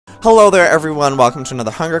Hello there, everyone. Welcome to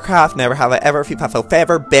another Hungercraft. Never have I ever, if you've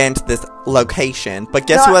ever been to this location. But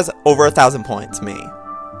guess who has over 1,000 points? Me.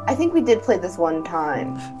 I think we did play this one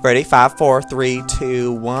time. Ready? 5, 4, 3,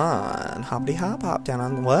 2, 1. Hoppity hop hop down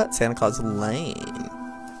on what? Santa Claus Lane.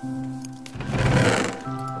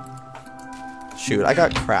 Shoot, I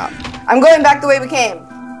got crap. I'm going back the way we came.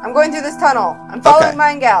 I'm going through this tunnel. I'm following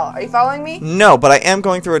Mine Gal. Are you following me? No, but I am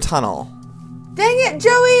going through a tunnel. Dang it,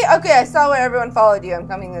 Joey! Okay, I saw when everyone followed you. I'm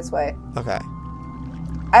coming this way. Okay.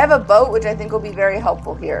 I have a boat, which I think will be very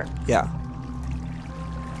helpful here. Yeah.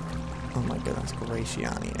 Oh my goodness,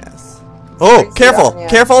 gracious. Oh, careful!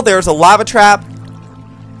 Careful, there's a lava trap.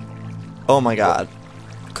 Oh my god.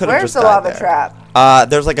 Where's the lava trap?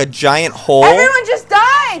 There's like a giant hole. Everyone just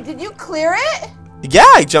died! Did you clear it? Yeah,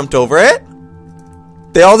 I jumped over it.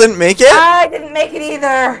 They all didn't make it? I didn't make it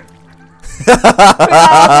either. We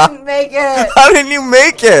all didn't make it. How didn't you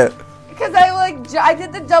make it? Because I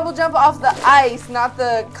did the double jump off the ice, not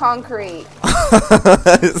the concrete.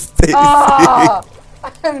 Stacy. Oh,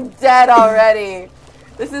 I'm dead already.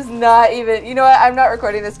 This is not even. You know what? I'm not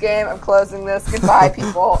recording this game. I'm closing this. Goodbye,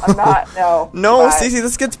 people. I'm not. No. No, Stacy,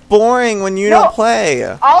 this gets boring when you don't play.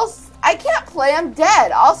 I can't play. I'm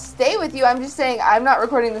dead. I'll stay with you. I'm just saying I'm not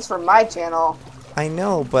recording this for my channel. I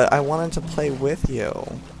know, but I wanted to play with you.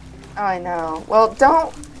 Oh, I know. Well,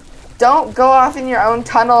 don't go off in your own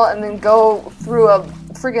tunnel and then go through a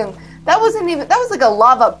friggin'. That was like a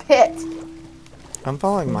lava pit. I'm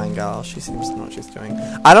following Mine Gal. She seems to know what she's doing.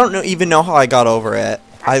 I don't even know how I got over it.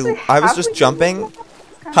 Actually, I was just jumping.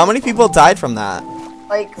 How many people died from that?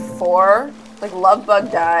 Like 4. Like Lovebug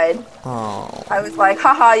died. Oh. I was like,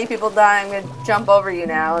 haha, you people die. I'm gonna jump over you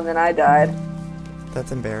now, and then I died.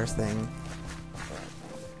 That's embarrassing.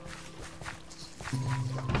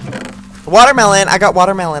 Watermelon! I got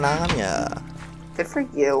watermelon on ya. Good for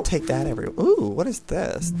you. Take that, everyone. Ooh, what is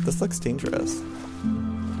this? This looks dangerous.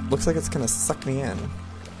 Looks like it's gonna suck me in.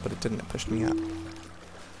 But it didn't. It pushed me up.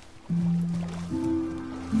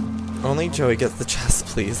 Only Joey gets the chest,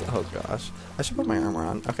 please. Oh gosh. I should put my armor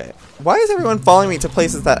on. Okay. Why is everyone following me to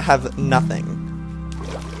places that have nothing?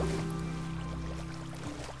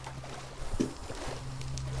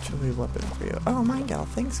 Joey, weapon for you. Oh, Mine Gal.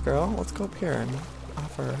 Thanks, girl. Let's go up here and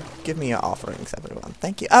give me offerings, everyone.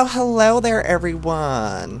 Thank you. Oh, hello there,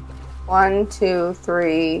 everyone. 1, 2,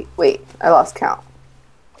 3. Wait, I lost count.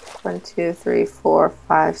 1, 2, 3, 4,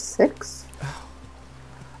 5, 6.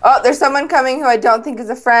 Oh, there's someone coming who I don't think is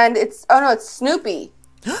a friend. It's Snoopy.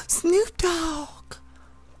 Snoop Dogg,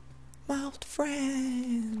 my old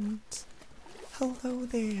friend. Hello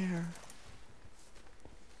there.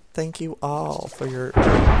 Thank you all for your.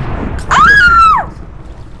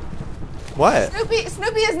 What?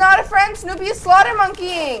 Snoopy is not a friend. Snoopy is slaughter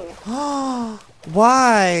monkeying.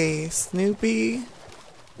 Why, Snoopy?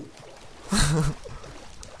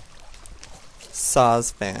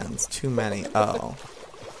 Saws fans, too many. Oh.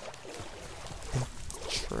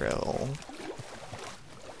 True.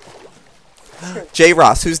 J.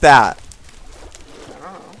 Ross, who's that?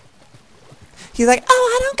 He's like, oh,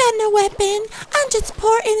 I don't got no weapon. I'm just a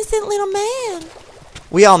poor innocent little man.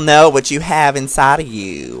 We all know what you have inside of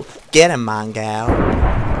you. Get him, Mine Gal.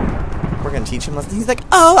 We're gonna teach him lessons. He's like,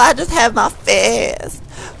 oh, I just have my fist.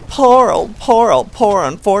 Poor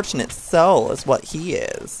unfortunate soul is what he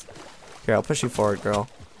is. Here, I'll push you forward, girl.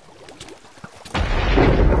 You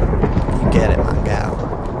get it, Mine Gal.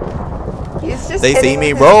 They see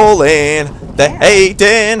me rolling, they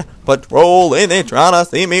hating, but rolling, they tryna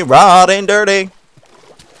see me rotting dirty.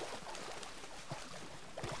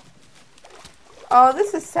 Oh,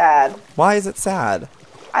 this is sad. Why is it sad?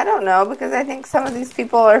 I don't know, because I think some of these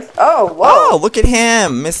people are... Oh, whoa. Oh, look at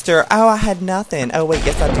him, Mr. Oh, I had nothing. Oh, wait,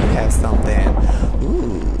 yes, I do have something.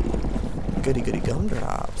 Ooh, goody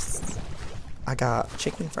gumdrops. I got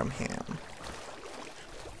chicken from him.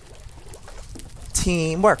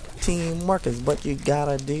 Teamwork is what you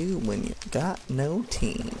gotta do when you got no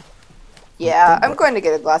team. Yeah, I'm going to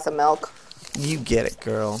get a glass of milk. You get it,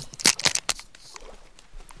 girl.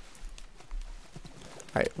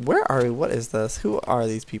 Alright, where are we? What is this? Who are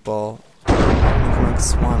these people? Like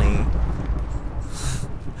Swanee.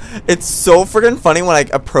 It's so friggin' funny when I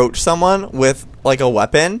approach someone with, like, a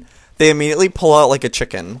weapon, they immediately pull out, like, a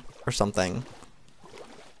chicken or something.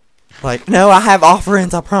 Like, no, I have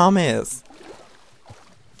offerings, I promise.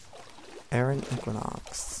 Aaron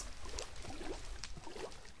Equinox.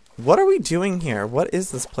 What are we doing here? What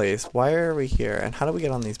is this place? Why are we here? And how do we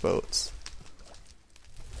get on these boats?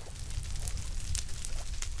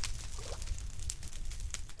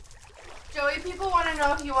 Joey, people want to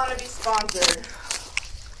know if you want to be sponsored.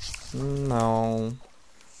 No.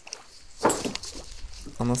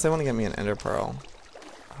 Unless they want to get me an ender pearl.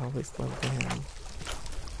 I always love them.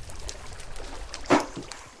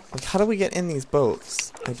 Like, how do we get in these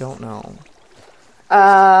boats? I don't know.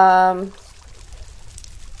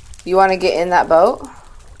 You want to get in that boat?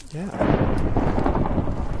 Yeah.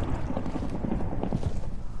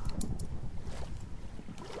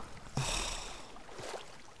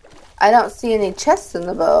 I don't see any chests in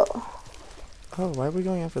the boat. Oh, why are we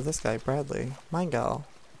going after this guy, Bradley? Mine gal.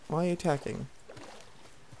 Why are you attacking?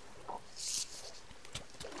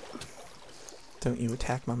 Don't you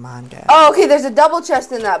attack my mine gal. Oh, okay, there's a double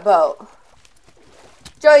chest in that boat.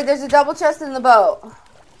 Joey, there's a double chest in the boat.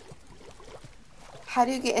 How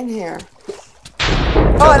do you get in here?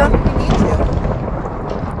 Oh, I don't think you need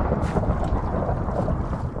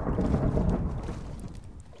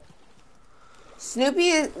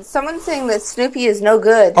to. Someone's saying that Snoopy is no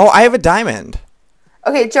good. Oh, I have a diamond.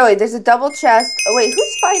 Okay, Joey, there's a double chest. Oh, wait,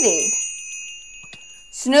 who's fighting?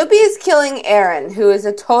 Snoopy is killing Aaron, who is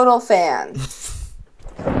a total fan.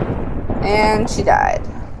 And she died.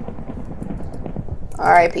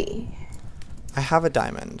 R.I.P. I have a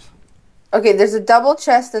diamond. Okay, there's a double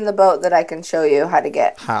chest in the boat that I can show you how to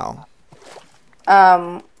get. How?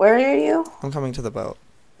 Where are you? I'm coming to the boat.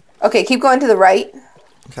 Okay, keep going to the right.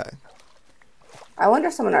 Okay. I wonder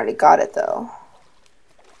if someone already got it, though.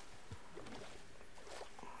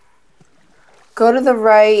 Go to the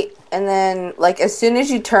right, and then, like, as soon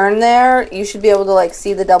as you turn there, you should be able to, like,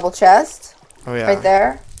 see the double chest. Oh, yeah. Right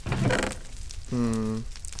there.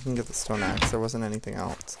 I can get the stone axe. There wasn't anything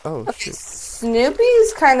else. Oh, shoot.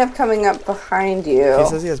 Snoopy's kind of coming up behind you. He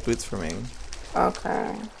says he has boots for me.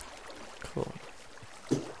 Okay. Cool.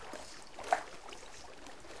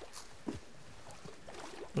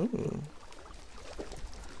 Ooh.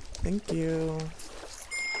 Thank you.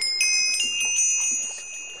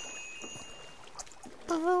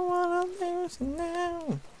 I wanna lose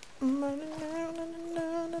now.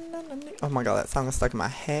 Oh my god, that song is stuck in my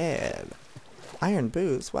head. Iron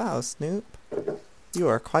boots. Wow, Snoop. You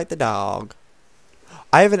are quite the dog.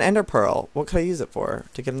 I have an ender pearl. What could I use it for?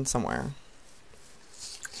 To get in somewhere?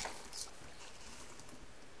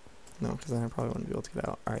 No, because then I probably wouldn't be able to get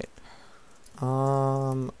out. Alright.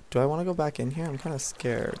 Do I want to go back in here? I'm kind of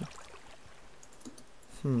scared.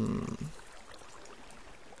 Should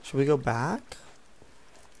we go back?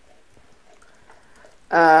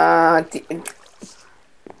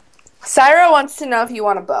 Syra wants to know if you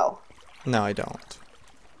want a bow. No, I don't.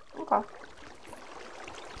 Okay.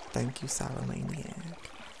 Thank you, Saromaniac.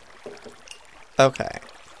 Okay.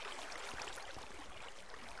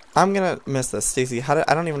 I'm gonna miss this. Stacy,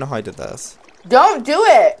 I don't even know how I did this. Don't do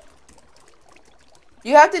it!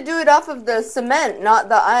 You have to do it off of the cement, not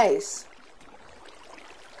the ice.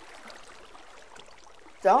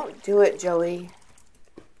 Don't do it, Joey.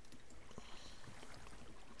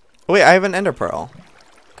 Wait, I have an ender pearl.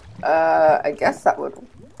 I guess that would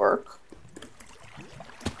work.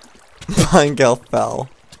 Mine gal fell.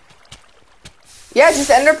 Yeah, just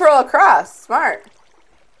ender pearl across. Smart.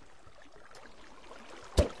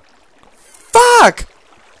 Fuck!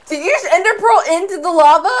 Did you just ender pearl into the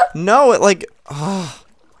lava? No, it like...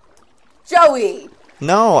 Joey!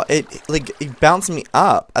 No, it bounced me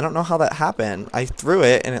up. I don't know how that happened. I threw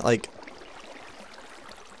it and it like...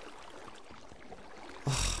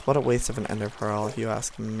 What a waste of an ender pearl, if you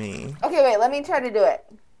ask me. Okay, wait, let me try to do it.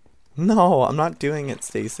 No, I'm not doing it,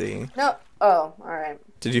 Stacy. No. Oh, alright.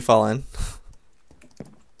 Did you fall in?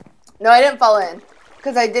 No, I didn't fall in.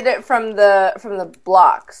 Because I did it from the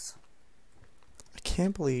blocks. I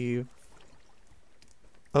can't believe...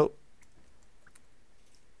 Oh.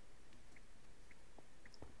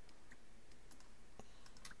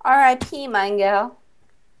 R.I.P. mine gal.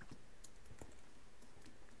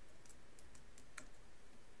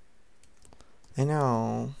 I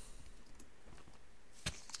know.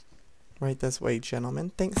 Right this way,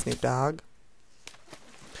 gentlemen. Thanks, Snoop Dogg.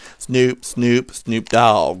 Snoop, Snoop, Snoop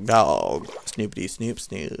Dogg, dog. Snoopity, Snoop,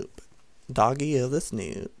 Snoop. Doggy of the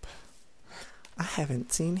Snoop. I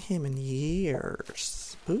haven't seen him in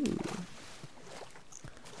years. Ooh.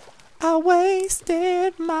 I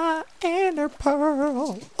wasted my ender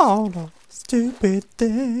pearl on a stupid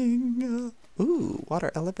thing. Ooh,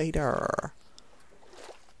 water elevator.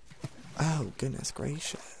 Oh, goodness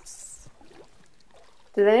gracious.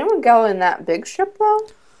 Did anyone go in that big ship, though?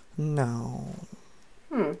 No.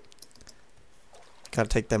 Gotta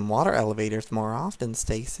take them water elevators more often,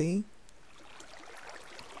 Stacy.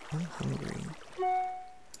 I'm hungry.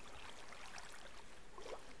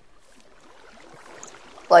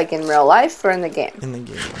 Like in real life or in the game? In the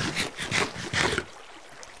game.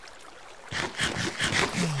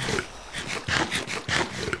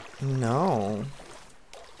 No.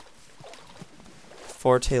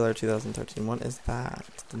 For Taylor 2013. What is that?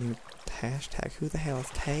 The new hashtag. Who the hell is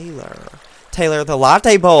Taylor? Taylor the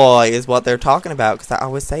Latte Boy is what they're talking about. Because I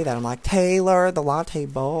always say that. I'm like, Taylor the Latte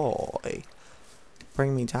Boy.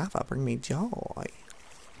 Bring me Java. Bring me joy.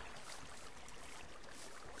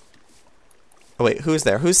 Oh, wait. Who's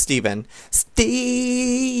there? Who's Steven? Steven.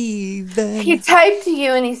 He typed to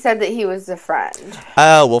you and he said that he was a friend.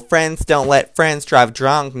 Oh, well, friends don't let friends drive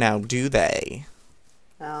drunk now, do they?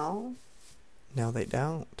 No. No, they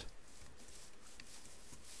don't.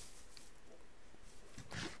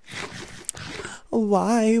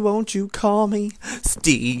 Why won't you call me?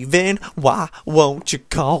 Steven, why won't you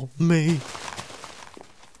call me?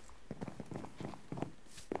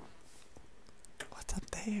 What's up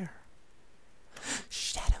there?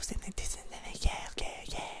 Shadows in the distance. Yeah.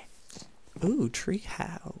 Ooh,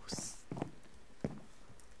 treehouse.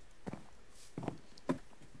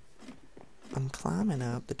 I'm climbing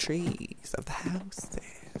up the trees of the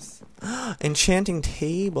houses. Enchanting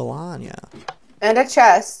table, Anya. And a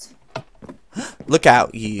chest. Look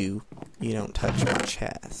out, you. You don't touch my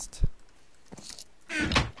chest.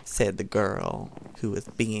 Said the girl who was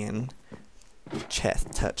being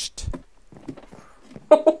chest touched.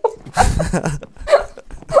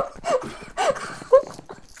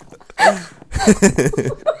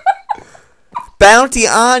 Bounty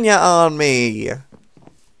Anya on me.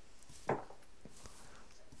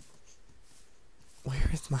 Where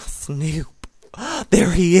is my Snoop?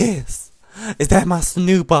 There he is. Is that my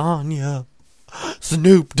Snoop, Anya?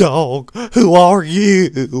 Snoop Dogg, who are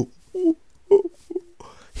you?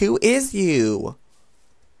 Who is you?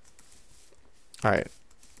 Alright.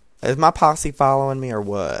 Is my posse following me or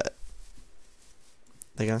what?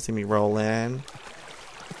 They gonna see me roll in?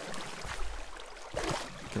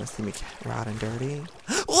 Gonna see me riding dirty?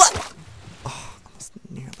 What? Oh, I almost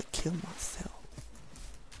nearly killed myself.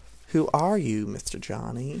 Who are you, Mr.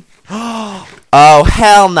 Johnny? Oh,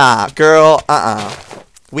 hell nah, girl.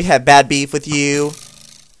 We had bad beef with you.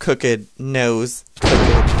 Cooked nose. Cooked.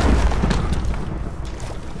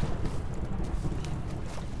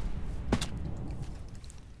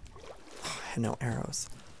 Oh, I had no arrows.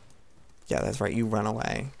 Yeah, that's right. You run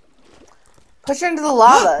away. Push her into the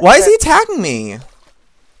lava. Why is he attacking me?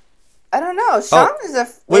 I don't know. Sean is a...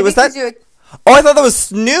 Wait, was that... Oh, I thought that was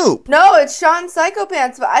Snoop. No, it's Sean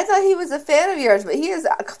Psychopants, but I thought he was a fan of yours, but he is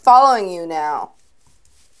following you now.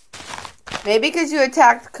 Maybe because you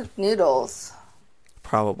attacked Cooked Noodles.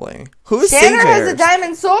 Probably. Who's Shanner has a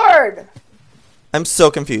diamond sword. I'm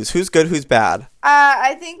so confused. Who's good, who's bad?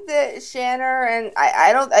 I think that Shanner and...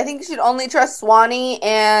 I think you should only trust Swanee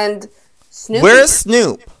and Snoopy. Where's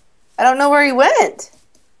Snoop? I don't know where he went.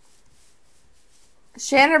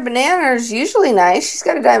 Shanner Banana's usually nice. She's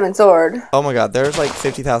got a diamond sword. Oh my god, there's like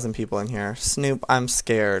 50,000 people in here. Snoop, I'm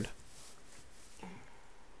scared.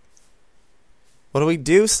 What do we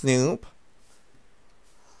do, Snoop?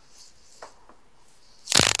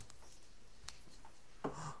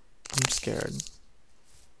 I'm scared.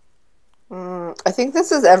 I think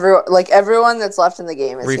this is everyone that's left in the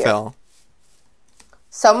game is Refill. Here.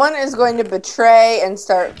 Someone is going to betray and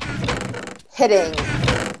start hitting.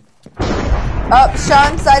 Oh,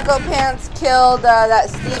 Sean Psychopants killed that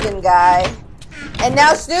Steven guy. And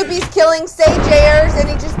now Snoopy's killing Sagers, and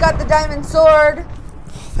he just got the diamond sword.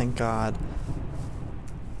 Oh, thank God.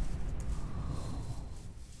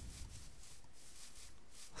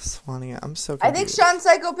 Swanee, I'm so confused. I think Sean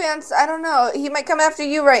Psychopants, I don't know. He might come after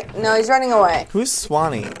you right... No, he's running away. Who's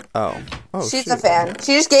Swanee? Oh. She's a fan.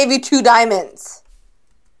 She just gave you 2 diamonds.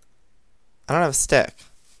 I don't have a stick.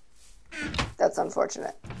 That's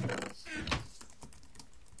unfortunate.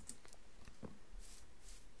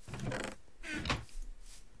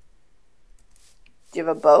 Do you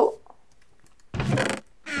have a boat?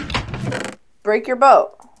 Break your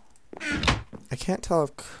boat. I can't tell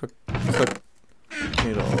if cooked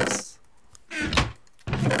noodles.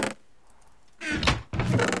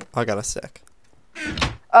 I got a stick.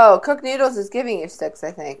 Oh, Cooked Noodles is giving you sticks,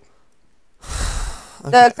 I think.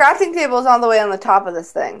 Okay. The crafting table is on the way on the top of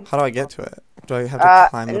this thing. How do I get to it? Do I have to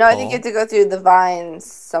climb the pole? I think you have to go through the vines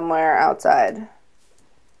somewhere outside.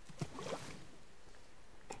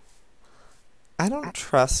 I don't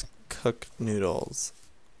trust Cooked Noodles.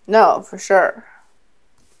 No, for sure.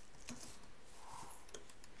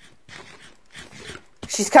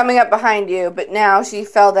 She's coming up behind you, but now she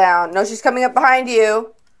fell down. No, she's coming up behind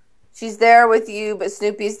you. She's there with you, but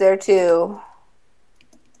Snoopy's there too.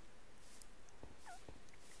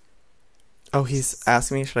 Oh, he's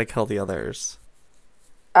asking me, should I kill the others?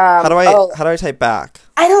 How do I type back?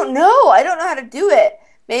 I don't know. I don't know how to do it.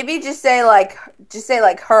 Maybe just say like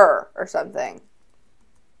her or something.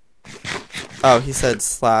 Oh, he said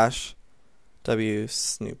slash W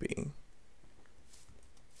Snoopy.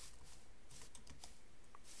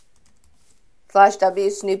 Slash W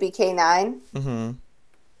Snoopy K9. Mm-hmm.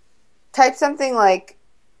 Type something like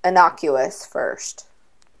innocuous first.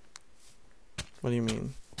 What do you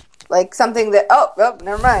mean? Like something that... Oh,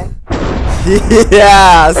 never mind.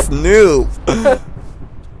 Yeah, Snoop.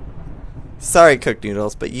 Sorry, Cook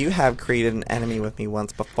Noodles, but you have created an enemy with me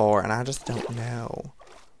once before, and I just don't know.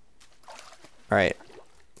 Alright.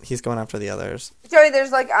 He's going after the others. Joey,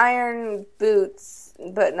 there's like iron boots,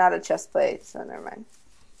 but not a chest plate, so never mind.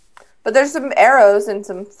 But there's some arrows and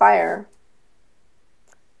some fire.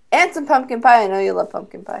 And some pumpkin pie. I know you love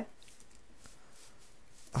pumpkin pie.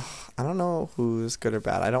 I don't know who's good or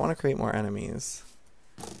bad. I don't want to create more enemies.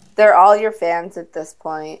 They're all your fans at this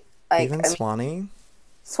point. Like, Even Swanee?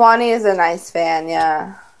 Swanee is a nice fan,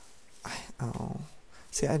 yeah. Oh.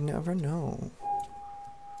 See, I'd never know.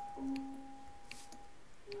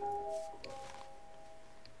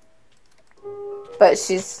 But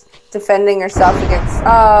she's defending herself against...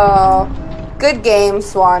 Oh. Good game,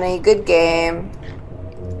 Swanee. Good game.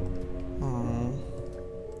 Oh.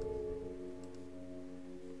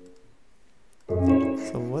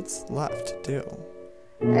 So what's left to do?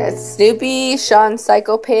 It's Snoopy, Sean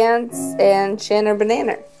Psycho Pants, and Shannon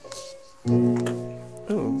Banana.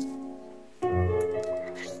 Ooh.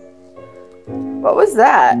 What was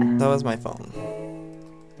that? That was my phone.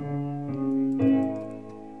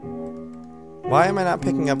 Why am I not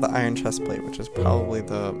picking up the iron chest plate, which is probably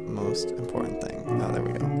the most important thing? Oh, there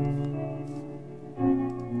we go.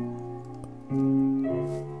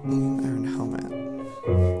 Iron helmet.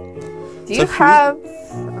 Do you have...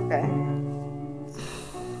 Okay.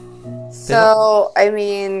 So, I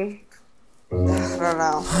mean... I don't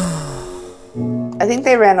know. I think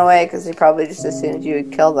they ran away because they probably just assumed you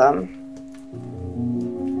would kill them.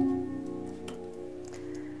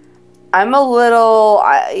 I'm a little...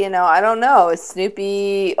 I don't know. Is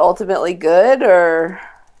Snoopy ultimately good, or...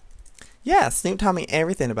 Yeah, Snoop taught me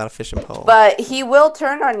everything about a fishing pole. But he will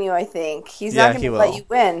turn on you, I think. He's not going to let you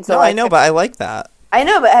win. So no, I know, but I like that. I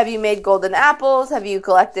know, but have you made golden apples? Have you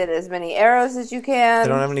collected as many arrows as you can? I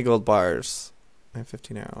don't have any gold bars. I have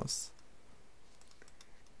 15 arrows.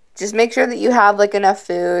 Just make sure that you have like enough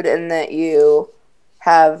food and that you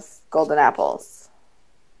have golden apples.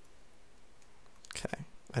 Okay.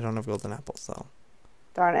 I don't have golden apples, though.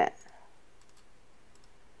 Darn it.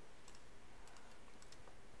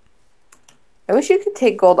 I wish you could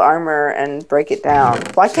take gold armor and break it down.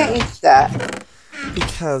 Why can't you do that?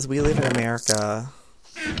 Because we live in America.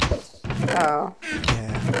 Oh.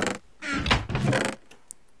 Yeah.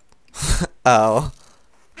 Oh.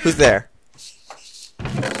 Who's there?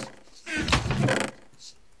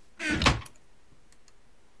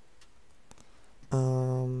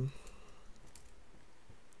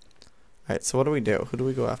 Alright, so what do we do? Who do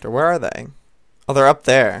we go after? Where are they? Oh, they're up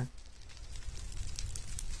there.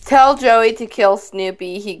 Tell Joey to kill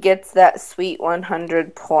Snoopy. He gets that sweet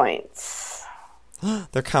 100 points.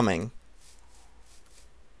 They're coming.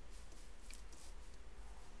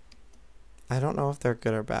 I don't know if they're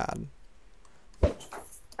good or bad.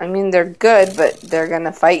 I mean, they're good, but they're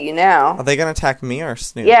gonna fight you now. Are they gonna attack me or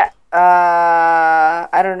Snoop? Yeah,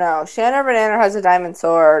 I don't know. Shannon Banana has a diamond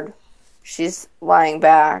sword. She's lying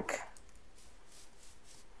back.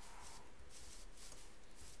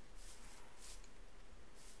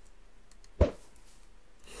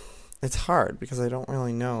 It's hard because I don't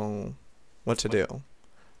really know what to do.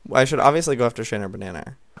 I should obviously go after Shannon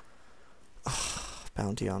Banana. Ugh,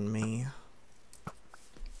 bounty on me.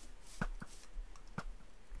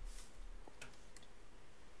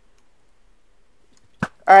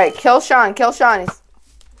 Alright, kill Sean. Kill Sean.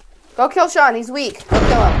 Go kill Sean. He's weak. Go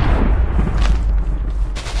kill him.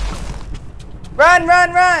 Run,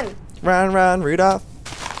 run, run! Run, run, Rudolph.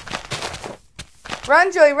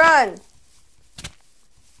 Run, Joey, run!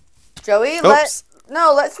 Joey, let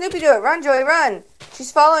Snoopy do it. Run, Joey, run!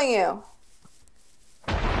 She's following you.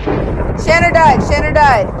 Shannon died. Shannon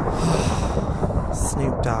died.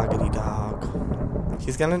 Snoop doggity dog.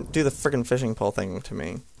 He's gonna do the friggin' fishing pole thing to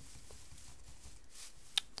me.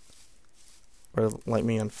 Or light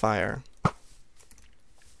me on fire.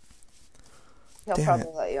 He'll Damn probably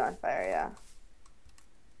it. let you on fire, yeah.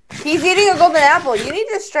 He's eating a golden apple. You need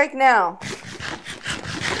to strike now.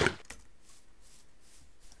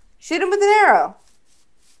 Shoot him with an arrow.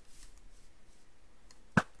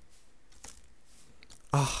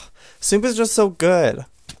 Oh, Snoop is just so good.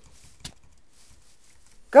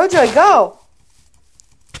 Go, Joey, go.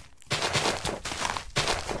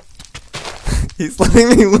 He's letting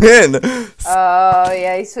me win. Oh,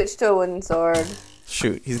 yeah, he switched to a wooden sword.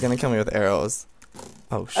 shoot. He's gonna kill me with arrows.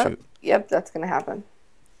 Oh, shoot. Oh, yep, that's gonna happen.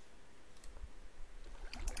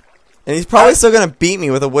 And he's probably still gonna beat me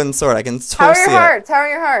with a wooden sword. I can totally How are see your hearts? it. How are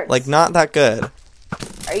your hearts? Like, not that good.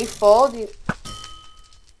 Are you full? Do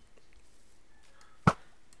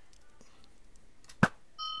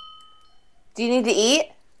you need to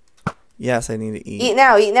eat? Yes, I need to eat. Eat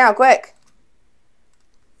now, quick.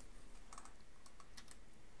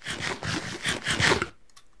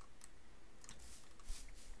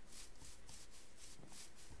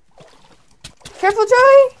 Careful,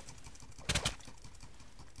 Joey.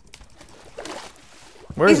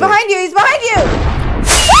 Where He's is he? behind you. He's behind you.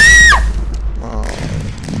 Oh.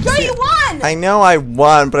 Joey, you won. I know I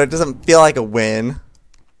won, but it doesn't feel like a win.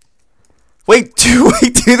 Wait,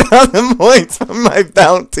 2,000 points from my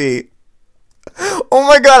bounty. Oh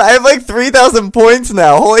my god, I have like 3,000 points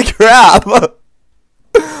now. Holy crap.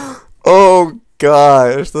 Oh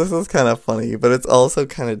gosh, this is kind of funny, but it's also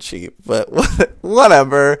kind of cheap. But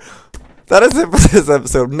whatever. That is it for this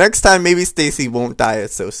episode. Next time, maybe Stacy won't die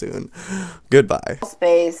so soon. Goodbye.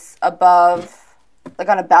 Space above, like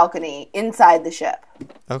on a balcony, inside the ship.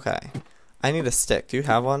 Okay. I need a stick. Do you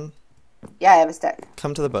have one? Yeah, I have a stick.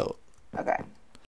 Come to the boat. Okay.